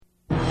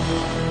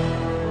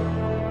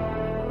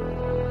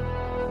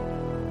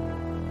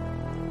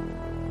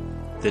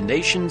The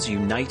nations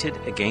united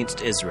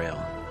against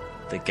Israel.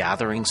 The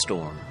gathering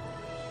storm.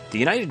 The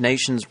United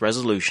Nations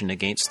resolution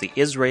against the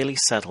Israeli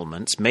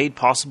settlements, made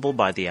possible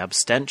by the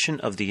abstention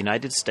of the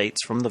United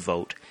States from the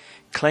vote,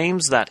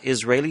 claims that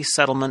Israeli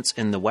settlements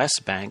in the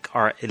West Bank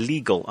are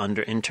illegal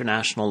under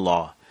international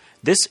law.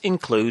 This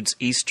includes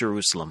East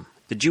Jerusalem,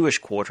 the Jewish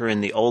quarter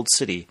in the Old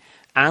City,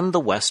 and the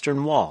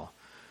Western Wall.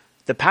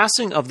 The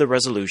passing of the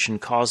resolution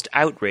caused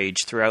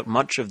outrage throughout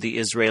much of the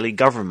Israeli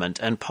government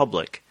and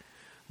public.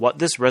 What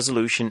this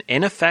resolution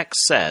in effect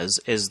says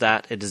is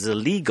that it is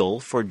illegal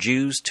for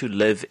Jews to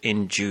live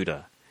in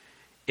Judah.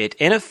 It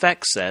in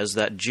effect says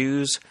that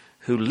Jews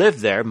who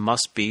live there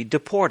must be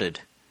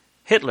deported.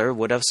 Hitler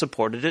would have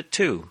supported it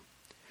too.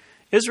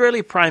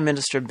 Israeli Prime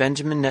Minister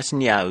Benjamin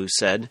Netanyahu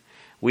said,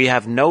 "We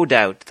have no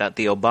doubt that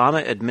the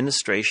Obama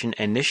administration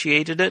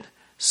initiated it,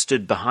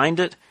 stood behind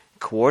it,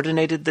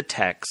 coordinated the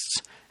texts,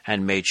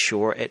 and made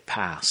sure it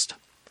passed."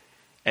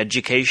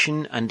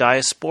 Education and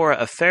Diaspora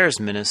Affairs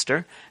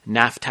Minister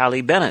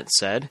Naftali Bennett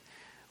said,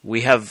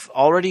 "We have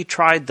already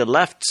tried the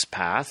left's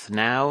path.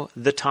 Now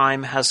the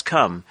time has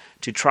come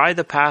to try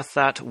the path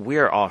that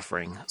we're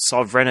offering,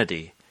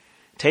 sovereignty.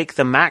 Take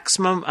the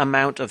maximum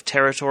amount of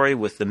territory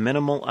with the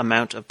minimal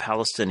amount of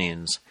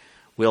Palestinians.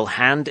 We'll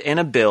hand in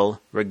a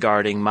bill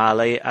regarding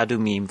Ma'ale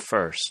Adumim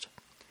first."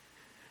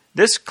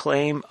 This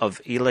claim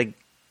of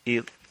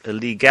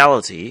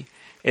illegality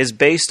is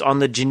based on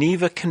the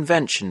Geneva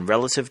Convention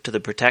relative to the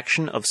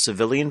protection of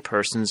civilian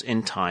persons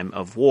in time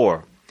of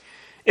war.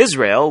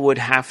 Israel would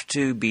have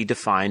to be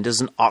defined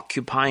as an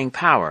occupying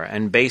power,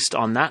 and based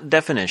on that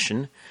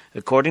definition,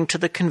 according to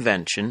the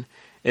convention,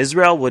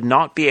 Israel would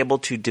not be able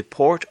to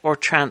deport or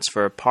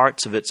transfer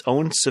parts of its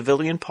own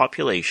civilian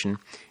population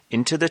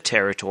into the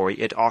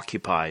territory it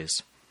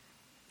occupies.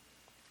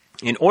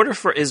 In order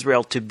for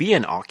Israel to be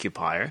an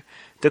occupier,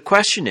 the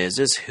question is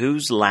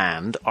whose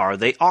land are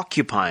they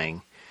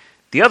occupying?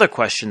 The other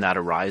question that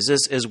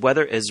arises is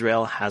whether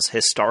Israel has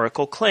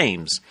historical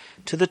claims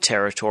to the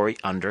territory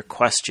under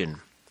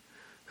question.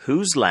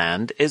 Whose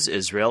land is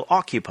Israel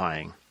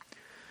occupying?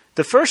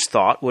 The first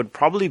thought would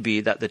probably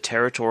be that the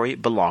territory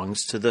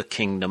belongs to the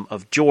Kingdom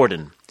of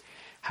Jordan.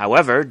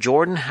 However,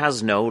 Jordan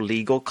has no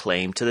legal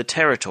claim to the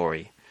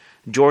territory.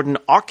 Jordan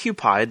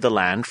occupied the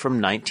land from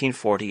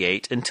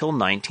 1948 until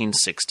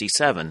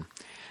 1967.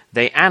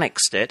 They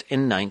annexed it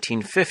in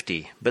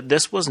 1950, but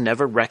this was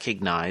never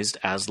recognized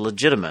as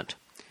legitimate.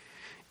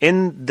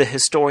 In the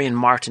historian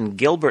Martin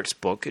Gilbert's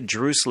book,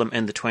 Jerusalem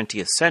in the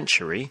 20th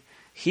Century,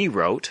 he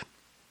wrote,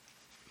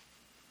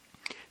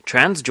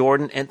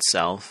 "Transjordan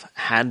itself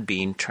had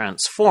been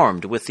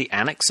transformed with the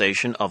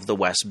annexation of the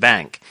West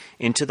Bank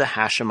into the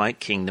Hashemite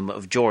Kingdom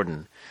of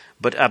Jordan,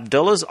 but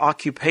Abdullah's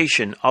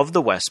occupation of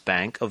the West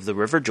Bank of the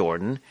River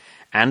Jordan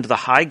and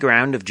the high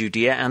ground of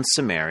Judea and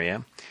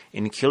Samaria,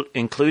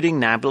 including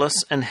Nablus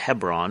and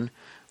Hebron,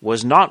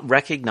 was not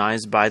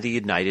recognized by the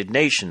United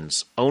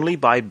Nations, only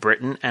by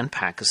Britain and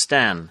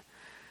Pakistan.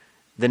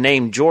 The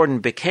name Jordan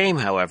became,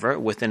 however,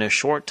 within a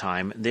short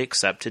time, the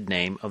accepted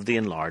name of the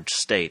enlarged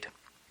state.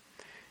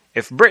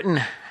 If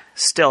Britain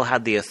still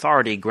had the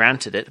authority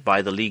granted it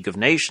by the League of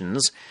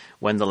Nations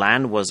when the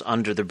land was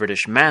under the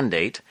British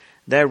mandate,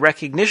 their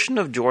recognition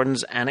of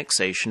Jordan's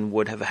annexation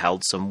would have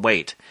held some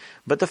weight,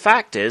 but the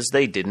fact is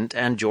they didn't,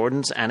 and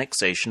Jordan's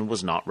annexation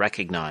was not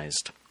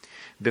recognized.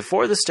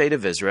 Before the State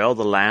of Israel,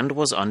 the land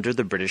was under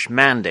the British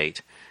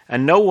mandate,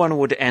 and no one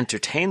would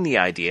entertain the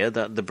idea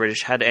that the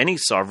British had any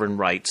sovereign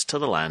rights to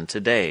the land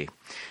today.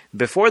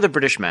 Before the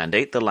British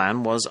mandate, the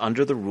land was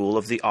under the rule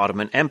of the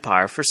Ottoman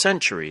Empire for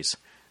centuries.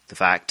 The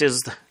fact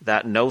is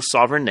that no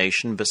sovereign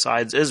nation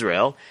besides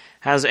Israel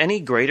has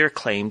any greater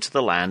claim to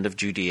the land of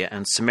Judea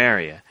and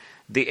Samaria,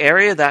 the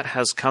area that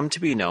has come to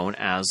be known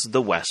as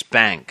the West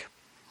Bank.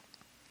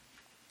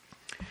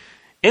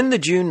 In the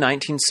June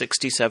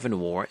 1967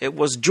 war, it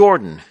was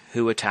Jordan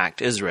who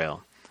attacked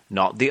Israel,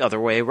 not the other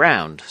way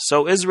around.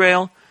 So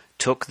Israel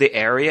took the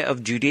area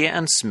of Judea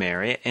and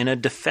Samaria in a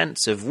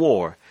defensive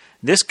war.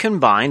 This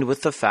combined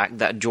with the fact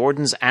that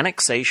Jordan's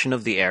annexation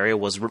of the area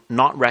was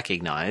not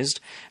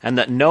recognized, and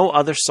that no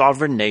other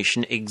sovereign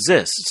nation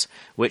exists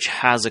which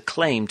has a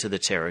claim to the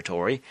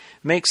territory,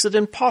 makes it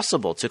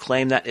impossible to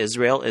claim that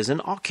Israel is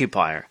an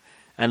occupier,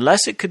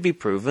 unless it could be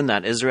proven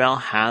that Israel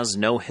has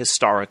no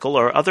historical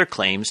or other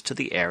claims to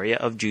the area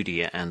of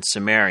Judea and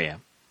Samaria.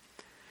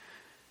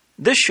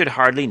 This should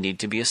hardly need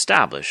to be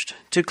established.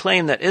 To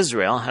claim that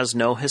Israel has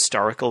no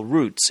historical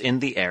roots in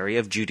the area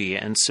of Judea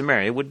and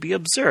Samaria would be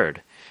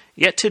absurd.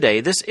 Yet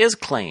today this is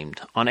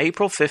claimed. On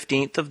April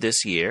 15th of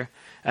this year,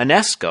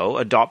 UNESCO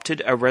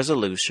adopted a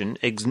resolution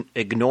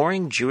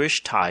ignoring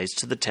Jewish ties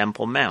to the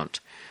Temple Mount,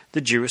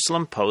 the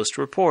Jerusalem Post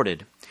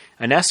reported.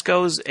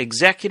 UNESCO's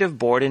executive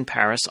board in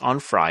Paris on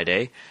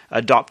Friday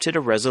adopted a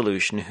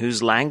resolution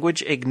whose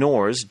language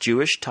ignores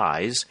Jewish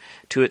ties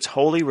to its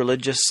holy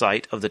religious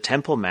site of the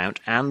Temple Mount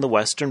and the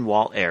Western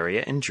Wall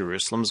area in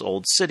Jerusalem's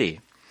Old City.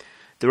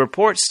 The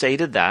report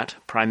stated that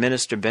Prime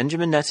Minister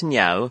Benjamin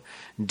Netanyahu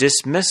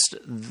dismissed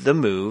the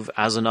move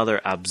as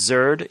another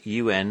absurd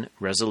UN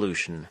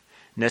resolution.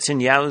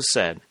 Netanyahu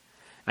said,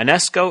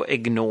 UNESCO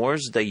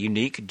ignores the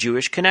unique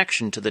Jewish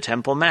connection to the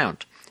Temple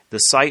Mount, the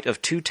site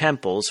of 2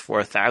 temples for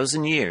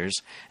 1,000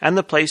 years, and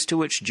the place to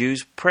which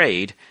Jews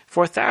prayed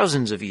for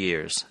thousands of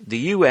years. The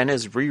UN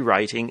is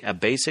rewriting a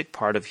basic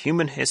part of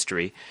human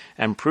history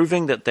and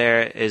proving that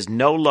there is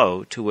no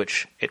low to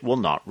which it will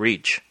not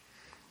reach.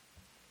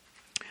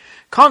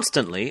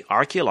 Constantly,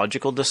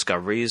 archaeological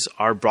discoveries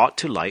are brought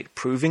to light,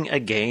 proving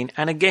again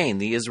and again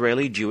the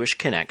Israeli-Jewish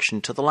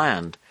connection to the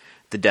land.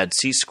 The Dead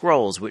Sea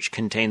Scrolls, which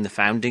contain the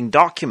founding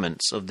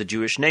documents of the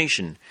Jewish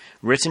nation,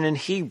 written in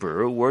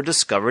Hebrew, were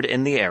discovered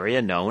in the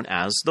area known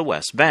as the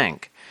West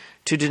Bank.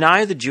 To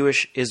deny the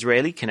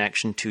Jewish-Israeli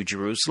connection to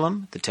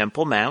Jerusalem, the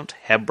Temple Mount,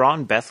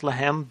 Hebron,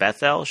 Bethlehem,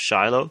 Bethel,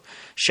 Shiloh,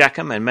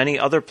 Shechem, and many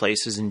other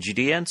places in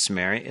Judea and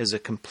Samaria is a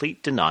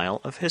complete denial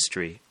of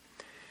history.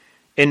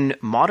 In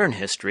modern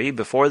history,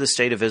 before the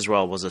State of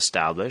Israel was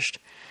established,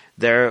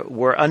 there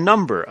were a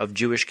number of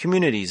Jewish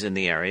communities in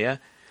the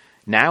area,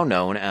 now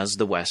known as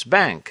the West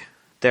Bank.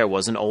 There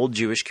was an old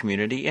Jewish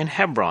community in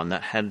Hebron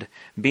that had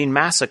been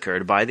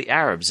massacred by the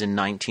Arabs in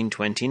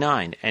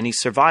 1929. Any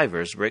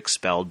survivors were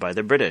expelled by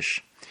the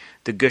British.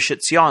 The Gush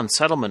Etzion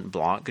settlement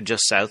block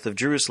just south of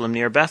Jerusalem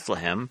near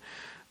Bethlehem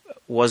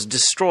was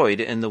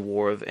destroyed in the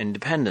War of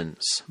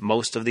Independence.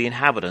 Most of the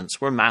inhabitants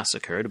were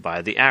massacred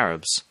by the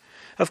Arabs.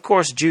 Of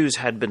course, Jews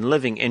had been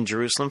living in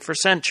Jerusalem for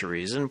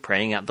centuries and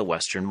praying at the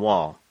Western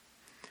Wall.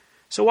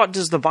 So what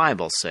does the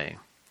Bible say?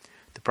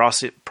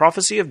 The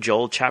prophecy of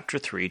Joel chapter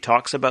 3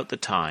 talks about the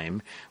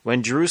time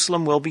when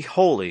Jerusalem will be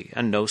holy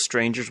and no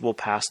strangers will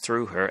pass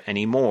through her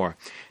any more.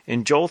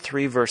 In Joel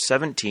 3 verse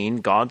 17,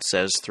 God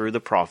says through the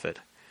prophet,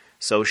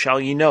 "So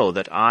shall ye know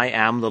that I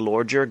am the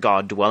Lord your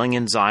God, dwelling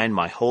in Zion,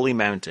 my holy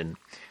mountain.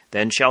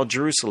 Then shall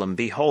Jerusalem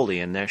be holy,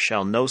 and there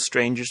shall no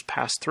strangers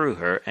pass through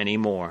her any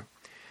more."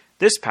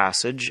 This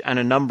passage, and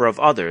a number of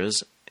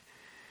others,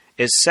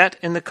 is set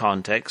in the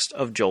context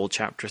of Joel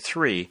chapter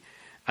 3,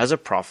 as a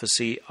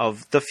prophecy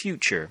of the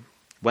future,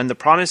 when the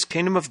promised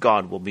kingdom of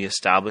God will be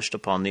established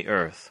upon the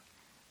earth.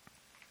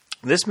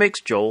 This makes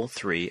Joel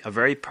 3 a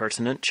very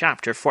pertinent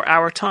chapter for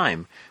our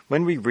time,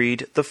 when we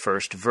read the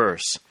first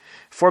verse.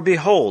 "For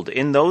behold,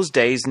 in those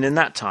days and in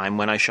that time,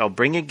 when I shall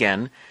bring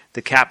again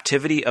the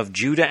captivity of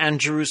Judah and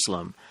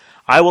Jerusalem,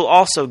 I will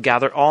also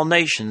gather all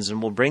nations,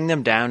 and will bring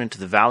them down into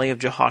the valley of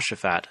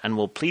Jehoshaphat, and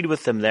will plead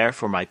with them there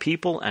for my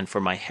people and for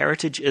my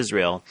heritage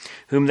Israel,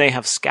 whom they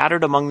have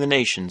scattered among the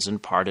nations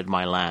and parted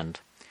my land."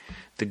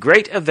 The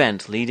great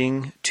event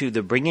leading to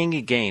the bringing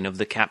again of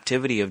the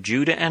captivity of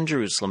Judah and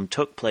Jerusalem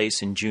took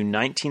place in June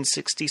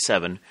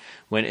 1967,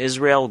 when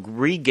Israel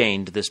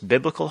regained this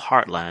biblical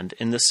heartland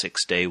in the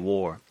Six-Day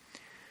War.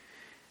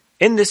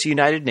 In this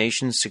United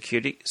Nations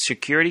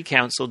Security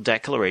Council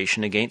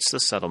declaration against the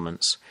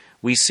settlements,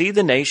 we see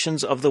the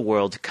nations of the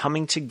world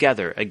coming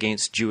together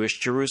against Jewish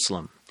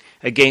Jerusalem,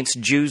 against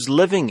Jews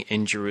living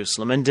in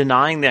Jerusalem and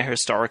denying their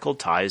historical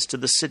ties to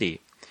the city.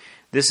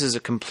 This is a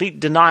complete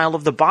denial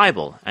of the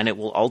Bible, and it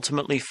will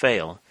ultimately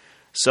fail.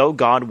 So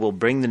God will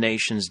bring the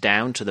nations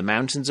down to the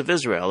mountains of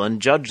Israel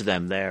and judge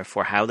them there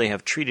for how they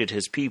have treated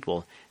his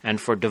people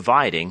and for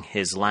dividing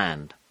his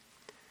land.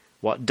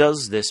 What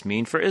does this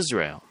mean for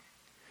Israel?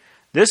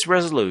 This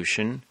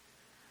resolution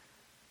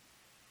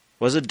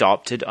was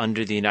adopted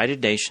under the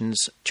United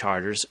Nations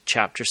Charter's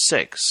Chapter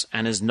 6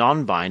 and is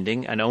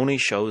non-binding and only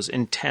shows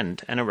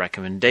intent and a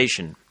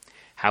recommendation.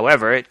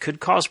 However, it could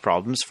cause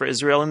problems for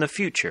Israel in the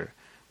future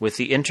with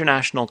the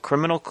International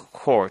Criminal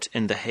Court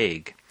in The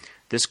Hague.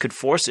 This could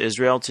force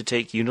Israel to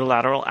take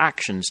unilateral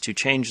actions to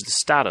change the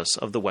status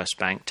of the West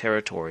Bank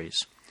territories.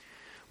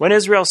 When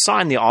Israel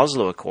signed the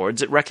Oslo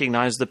Accords, it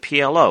recognized the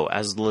PLO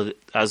as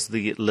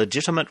the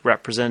legitimate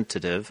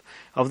representative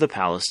of the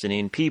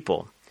Palestinian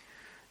people.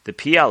 The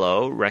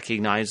PLO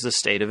recognized the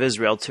State of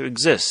Israel to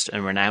exist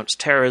and renounced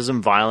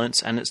terrorism,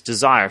 violence, and its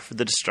desire for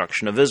the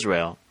destruction of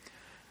Israel.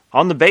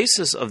 On the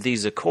basis of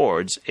these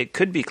accords, it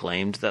could be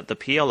claimed that the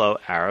PLO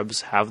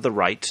Arabs have the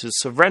right to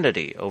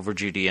sovereignty over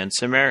Judea and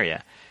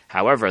Samaria.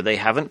 However, they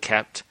haven't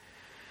kept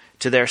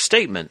to their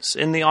statements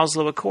in the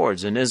Oslo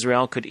Accords, and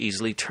Israel could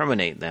easily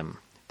terminate them.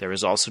 There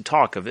is also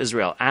talk of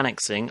Israel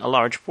annexing a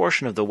large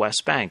portion of the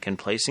West Bank and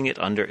placing it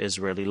under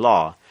Israeli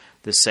law,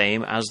 the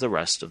same as the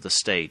rest of the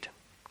state.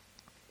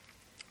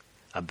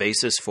 A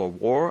basis for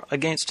war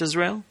against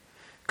Israel?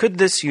 Could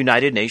this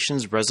United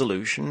Nations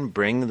resolution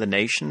bring the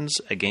nations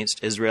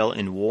against Israel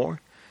in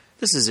war?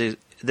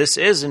 This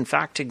is in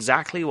fact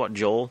exactly what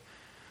Joel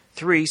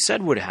 3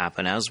 said would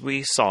happen, as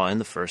we saw in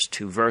the first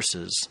 2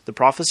 verses. The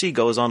prophecy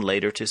goes on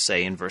later to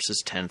say in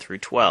verses 10 through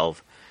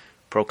 12,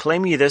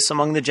 "Proclaim ye this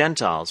among the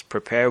Gentiles,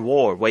 prepare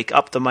war, wake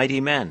up the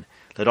mighty men.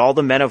 Let all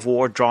the men of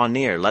war draw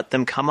near, let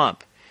them come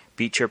up.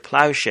 Beat your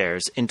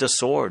plowshares into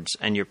swords,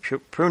 and your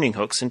pruning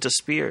hooks into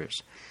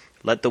spears.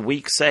 Let the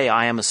weak say,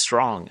 I am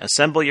strong.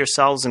 Assemble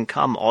yourselves and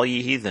come, all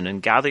ye heathen,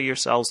 and gather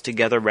yourselves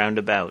together round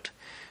about.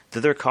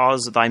 Thither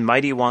cause thy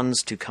mighty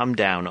ones to come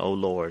down, O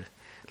Lord.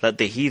 Let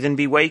the heathen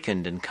be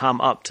wakened, and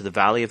come up to the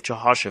valley of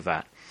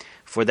Jehoshaphat.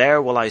 For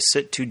there will I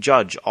sit to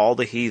judge all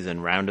the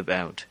heathen round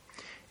about.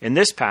 In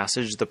this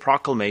passage, the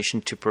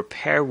proclamation to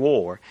prepare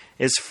war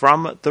is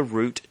from the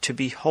root to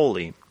be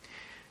holy.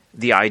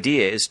 The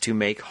idea is to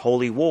make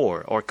holy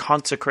war or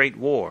consecrate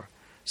war.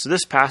 So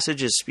this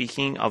passage is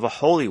speaking of a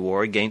holy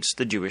war against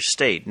the Jewish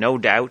state, no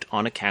doubt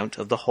on account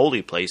of the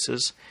holy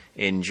places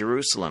in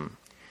Jerusalem.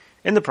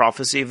 In the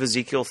prophecy of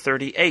Ezekiel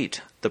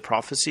 38, the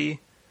prophet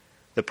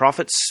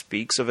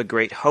speaks of a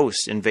great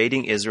host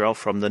invading Israel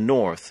from the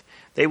north.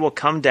 They will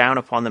come down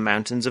upon the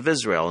mountains of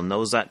Israel and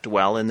those that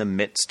dwell in the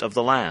midst of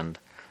the land.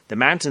 The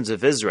mountains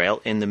of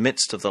Israel in the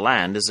midst of the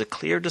land is a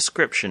clear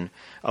description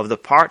of the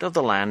part of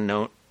the land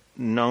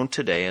known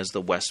today as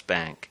the West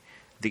Bank,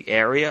 the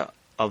area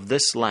of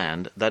this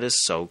land that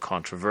is so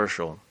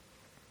controversial.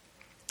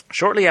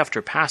 Shortly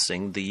after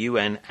passing the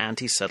UN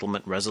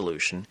anti-settlement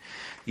resolution,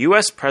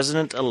 U.S.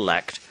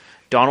 President-elect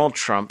Donald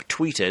Trump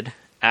tweeted,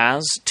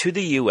 "As to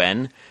the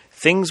UN,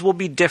 things will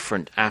be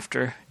different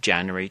after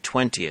January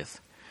 20th.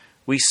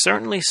 We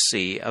certainly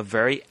see a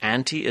very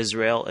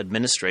anti-Israel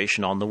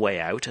administration on the way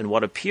out and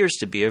what appears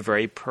to be a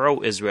very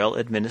pro-Israel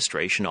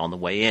administration on the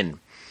way in.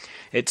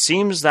 It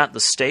seems that the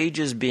stage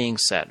is being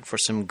set for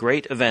some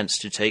great events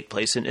to take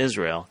place in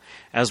Israel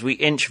as we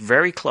inch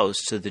very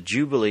close to the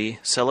Jubilee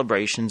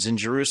celebrations in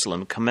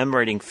Jerusalem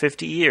commemorating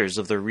 50 years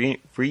of the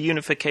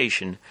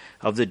reunification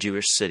of the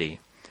Jewish city.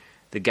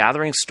 The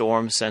gathering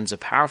storm sends a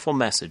powerful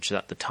message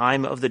that the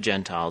time of the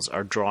Gentiles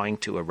are drawing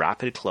to a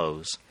rapid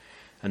close,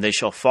 and they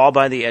shall fall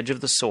by the edge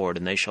of the sword,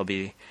 and they shall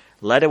be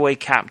led away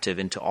captive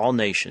into all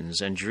nations,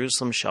 and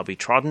Jerusalem shall be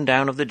trodden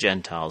down of the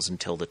Gentiles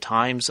until the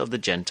times of the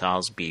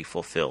Gentiles be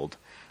fulfilled."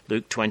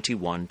 Luke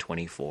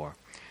 21:24.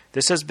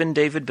 This has been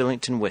David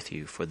Billington with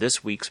you for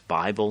this week's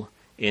Bible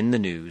in the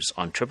News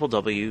on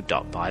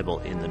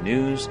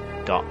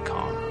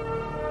www.bibleinthenews.com.